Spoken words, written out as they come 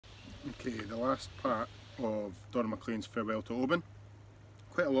Okay, the last part of MacLean's Farewell to Oban.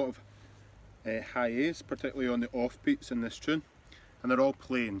 Quite a lot of high A's, particularly on the offbeats in this tune, and they're all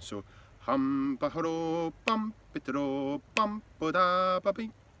plain. So hum ba haro bum bitero bum ba da ba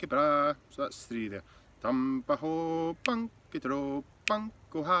bi bra. So that's three there. Dum ba ho bum bitero bum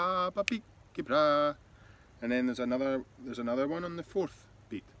go ha ba bi bra. And then there's another one on the fourth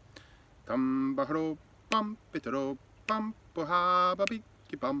beat. Dum ba haro bum bitero bum ba ha ba bi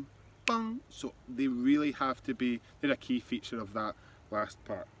bum. So they really have to be, they're a key feature of that last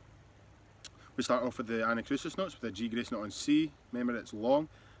part. We start off with the anacrusis notes with a G grace note on C, remember it's long,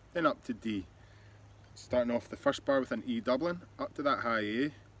 then up to D. Starting off the first bar with an E doubling, up to that high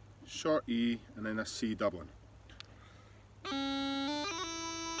A, short E, and then a C doubling.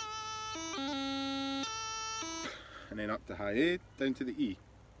 And then up to high A, down to the E.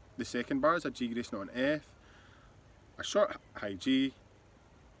 The second bar is a G grace note on F, a short high G,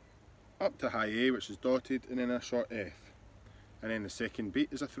 up to high A, which is dotted, and then a short F. And then the second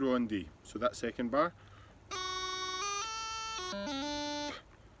beat is a throw on D. So that second bar.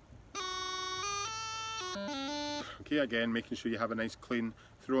 Okay, again, making sure you have a nice clean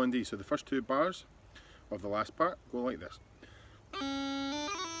throw on D. So the first two bars of the last part go like this.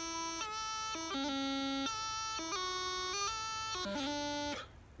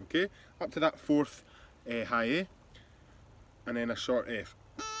 Okay, up to that fourth high A, and then a short F.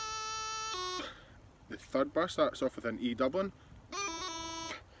 The third bar starts off with an E doubling,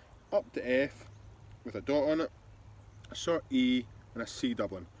 up to F with a dot on it, a short E and a C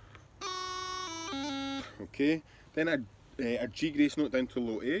doubling. Okay, then a G grace note down to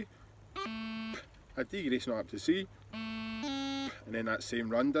low A, a D grace note up to C, and then that same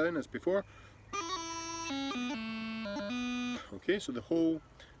rundown as before. Okay, so the whole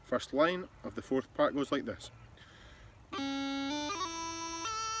first line of the fourth part goes like this.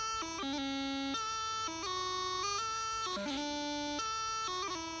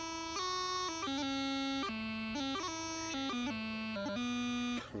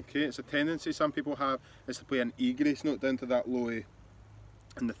 Okay, it's a tendency some people have is to play an E grace note down to that low A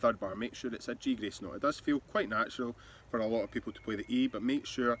in the third bar. Make sure it's a G grace note. It does feel quite natural for a lot of people to play the E, but make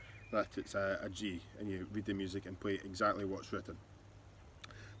sure that it's a G and you read the music and play exactly what's written.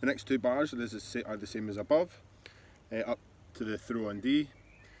 The next two bars are the same as above, up to the throw on D,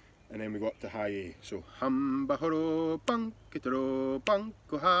 and then we go up to high A. So hum ba horo bang kitero bang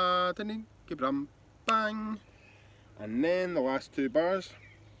go ha ding bram bang, and then the last two bars.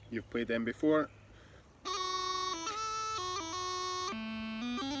 You've played them before.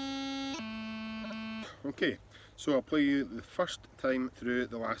 Okay, so I'll play you the first time through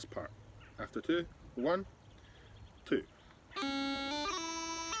the last part. After two, 1, 2.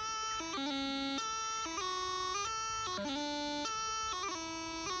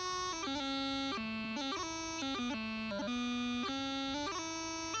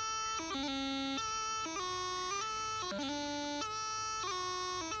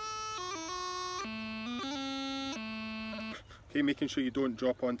 Okay, making sure you don't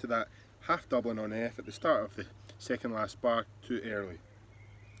drop onto that half doubling on F at the start of the second last bar too early.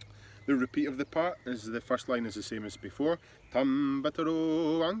 The repeat of the part is the first line is the same as before. Tam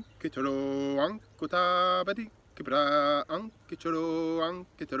bataro ankitaro ankota badi kibra ankitaro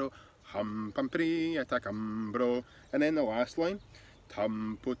ankitaro hum pampri atakambro. And then the last line,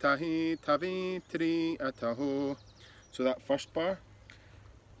 tam putahi tavi tri ataho. So that first bar.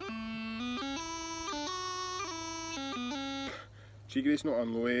 G grace note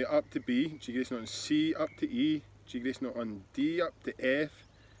on low A up to B, G grace note on C up to E, G grace note on D up to F,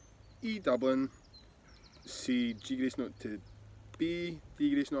 E doubling, C, G grace note to B,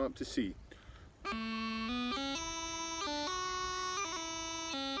 D grace note up to C. And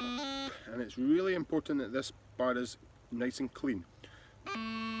it's really important that this bar is nice and clean.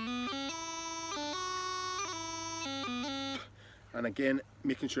 And again,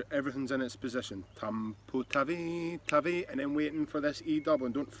 making sure everything's in its position. Tam pu tavi tavi, and then waiting for this E double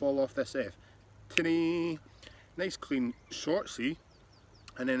and don't fall off this F. Tini, nice clean short C,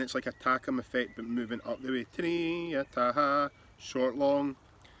 and then it's like a tackum effect but moving up the way. Tini, taha, short long.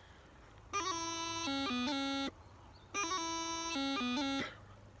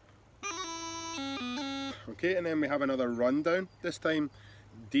 Okay, and then we have another rundown. This time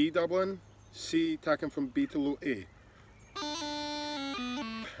D doubling, C tacking from B to low A.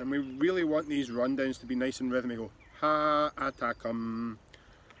 And we really want these rundowns to be nice and rhythmical. Ha, atakam.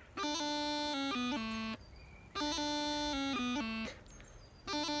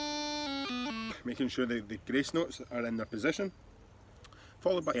 Making sure that the grace notes are in their position.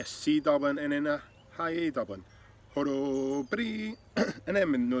 Followed by a C doubling and then a high A doubling. Horo Bree, and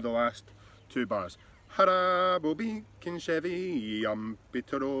then we know the last two bars. Harabo Beacon Chevy,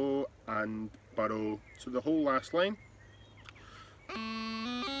 Bitero and Burrow. So the whole last line.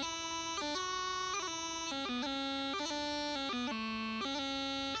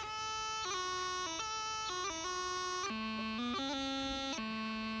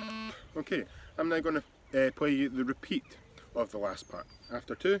 Okay, I'm now going to play you the repeat of the last part.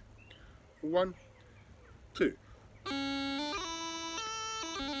 After 2, 1, 2.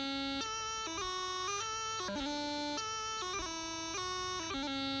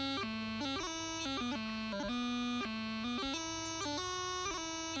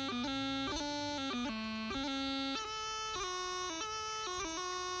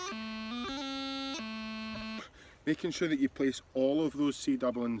 Making sure that you place all of those C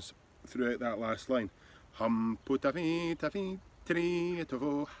doublings throughout that last line. Hum putavi tavi tri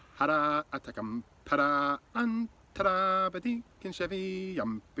tovo hara atakam para antara badi kinshevi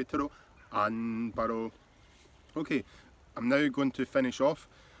yam pitero an baro. Okay, I'm now going to finish off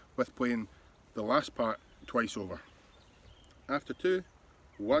with playing the last part twice over. After 2,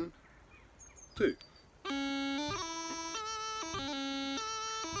 1, 2.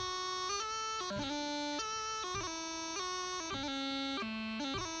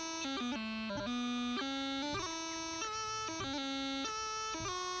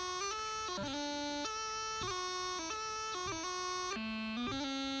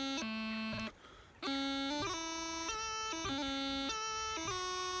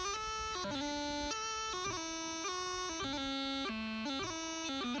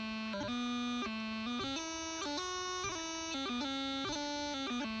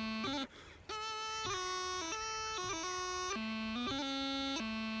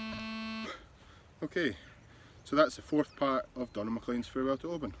 Okay, so that's the fourth part of Donald MacLean's Farewell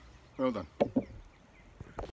to Oban. Well done.